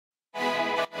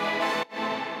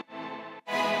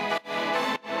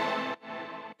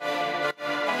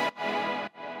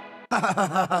All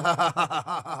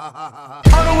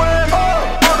the way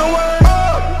up, all the way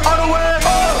up, all the way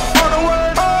up, all the way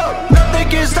up. Nothing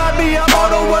can stop me, I'm all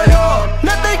the way up.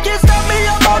 Nothing can stop me,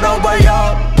 I'm all the way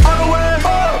up. All the way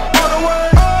up, all the way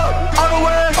up, all the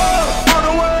way up, all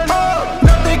the way up.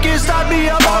 Nothing can stop me,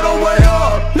 I'm all the way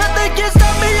up. Nothing can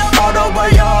stop me, I'm all the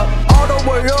way up. All the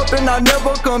way up and I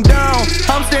never come down.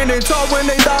 I'm standing tall when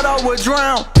they thought I would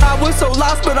drown. I was so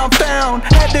lost but I'm found.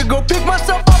 Had to go pick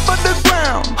myself up off the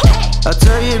ground. I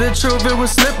tell you the truth, it was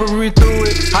slippery through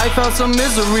it. I felt some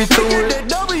misery through it.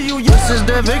 This is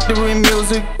the victory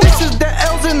music. This is the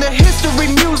L's in the history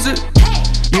music.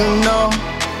 You know,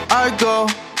 I go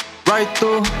right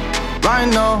through, right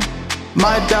now.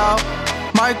 My doubt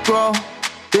might grow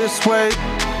this way,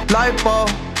 lipo.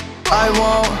 I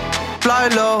won't fly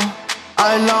low,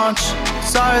 I launch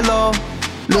silo.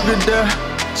 Look at the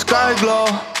sky glow,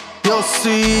 you'll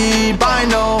see by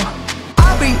now.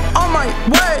 I'll be on my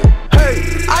way, hey,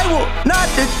 I will not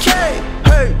decay,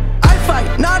 hey, I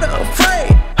fight, not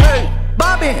afraid, hey,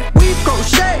 bobbin, weave,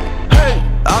 crochet, hey,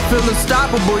 I feel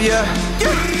unstoppable, yeah,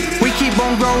 we keep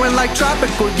on growing like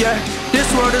tropical, yeah,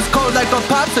 this world is cold like a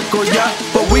popsicle, yeah,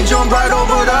 but we jump right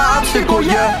over the obstacle,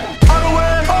 yeah, all the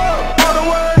way up, all the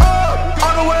way up,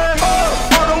 all the way up,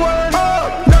 all the way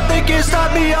up, nothing can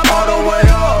stop me, I'm all the way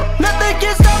up, nothing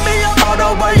can stop me, I'm all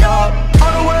the way up,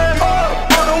 all the way up,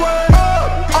 all the way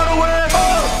up, all the way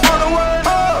up, all the way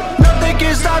up, nothing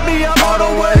can stop me, I'm all the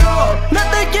way up,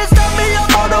 nothing can stop me,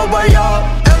 I'm all the way up.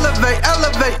 Elevate,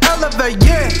 elevate, elevate,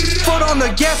 yeah. Foot on the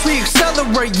gas, we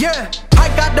accelerate, yeah. I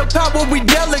got the power, we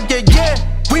delegate, yeah.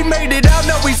 We made it out,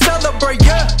 now we celebrate,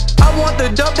 yeah. I want the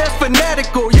dub that's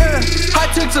fanatical, yeah. I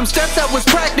took some steps that was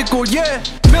practical, yeah.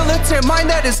 Militant mind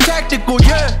that is tactical,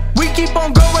 yeah. We keep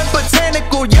on going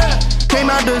botanical, yeah. Came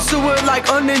out the sewer like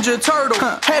a ninja turtle.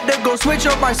 Had to go switch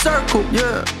up my circle,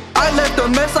 yeah. I left a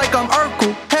mess like I'm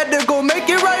Urkel. Had to go make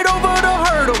it right over the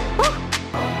hurdle.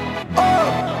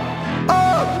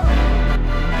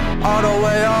 All the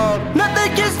way up.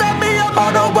 Nothing can stop me, I'm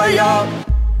all the way up.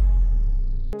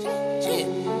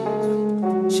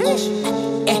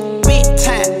 Big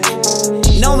time,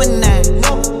 knowing that.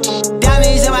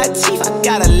 Diamonds in my teeth, I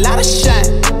got a lot of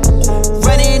shine.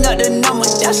 Running up the number,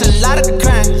 that's a lot of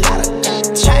crime.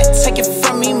 Try to take it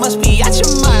from me, must be out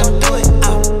your mind.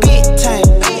 I'm big time,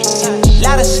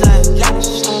 lot of slime.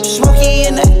 Smoky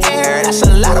in the air, that's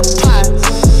a lot of pine.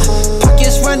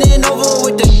 Pockets running over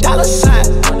with the dollar sign.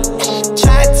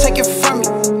 Try to take it from me,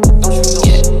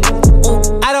 yeah.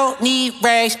 I don't need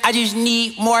rags, I just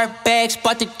need more bags.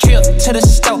 Bought the trip to the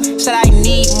store, said I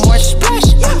need more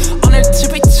splash. On her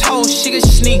tippy toes, she could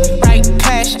sneak right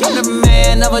past. I'm the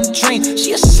man of a dream,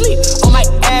 she asleep on my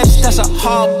abs, that's a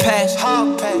hall pass.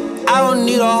 I don't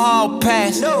need a hall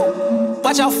pass.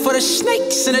 Watch out for the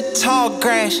snakes in the tall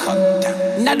grass.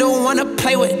 Not the one to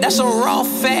play with, that's a raw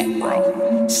fact.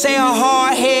 Say a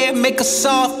hard head, make a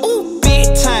soft, ooh,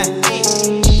 big time.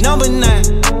 Number 9,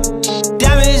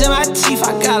 diamonds in my teeth,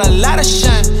 I got a lot of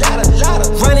shine.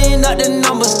 Running up the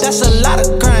numbers, that's a lot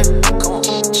of grind.